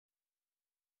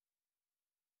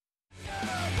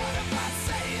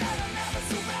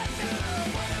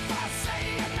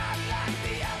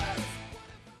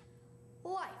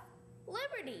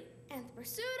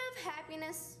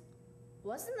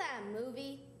Wasn't that a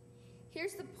movie?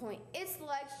 Here's the point. It's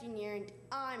election year and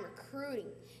I'm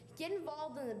recruiting. Get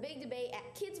involved in the big debate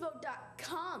at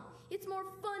kidsvote.com. It's more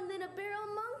fun than a barrel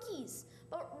of monkeys.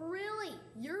 But really,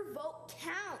 your vote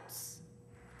counts.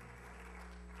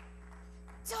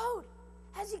 Toad,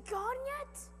 has he gone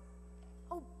yet?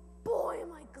 Oh boy,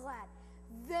 am I glad.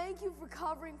 Thank you for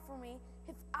covering for me.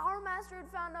 If our master had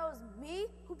found out it was me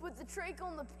who put the treacle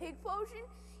in the pig potion,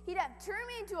 he'd have turned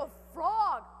me into a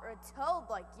frog or a toad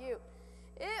like you.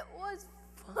 It was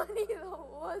funny though,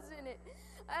 wasn't it?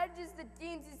 I had just the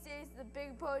teensy taste of the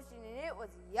pig potion and it was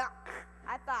yuck.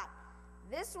 I thought,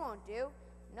 this won't do.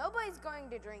 Nobody's going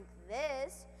to drink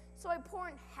this. So I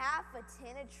poured in half a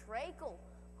tin of treacle.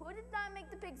 Who did not make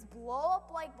the pigs blow up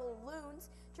like balloons,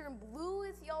 turn blue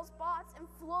with yellow spots, and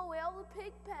flow away out of the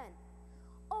pig pen?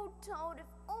 Oh, Toad, if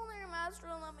only your master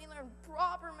would let me learn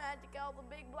proper magic out of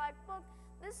the big black book,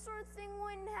 this sort of thing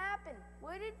wouldn't happen,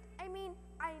 would it? I mean,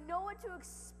 I know what to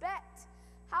expect.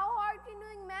 How hard can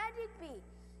doing magic be?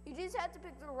 You just have to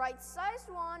pick the right size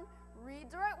wand,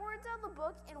 read the right words out of the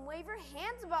book, and wave your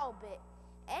hands about a bit.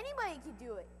 Anybody could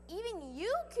do it. Even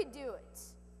you could do it.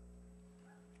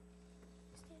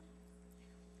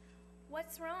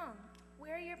 What's wrong?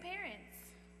 Where are your parents?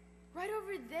 Right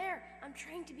over there. I'm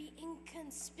trying to be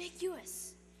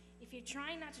inconspicuous. If you're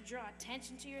trying not to draw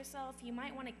attention to yourself, you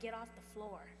might want to get off the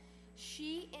floor.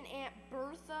 She and Aunt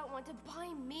Bertha want to buy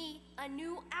me a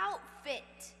new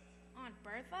outfit. Aunt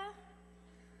Bertha?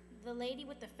 The lady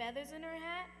with the feathers in her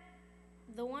hat?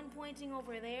 The one pointing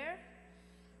over there?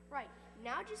 Right.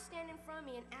 Now just stand in front of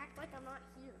me and act like I'm not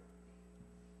here.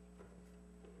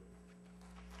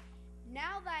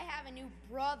 Now that I have a new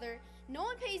brother, no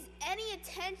one pays any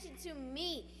attention to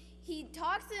me. He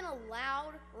talks in a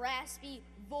loud, raspy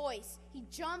voice. He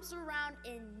jumps around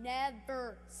and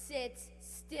never sits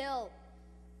still.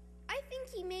 I think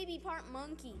he may be part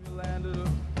monkey. Landed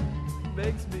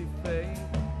makes me faint.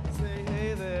 Say,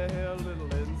 hey there,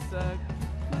 little insect,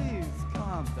 please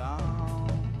calm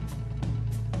down.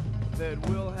 That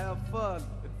we'll have fun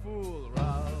and fool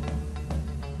around.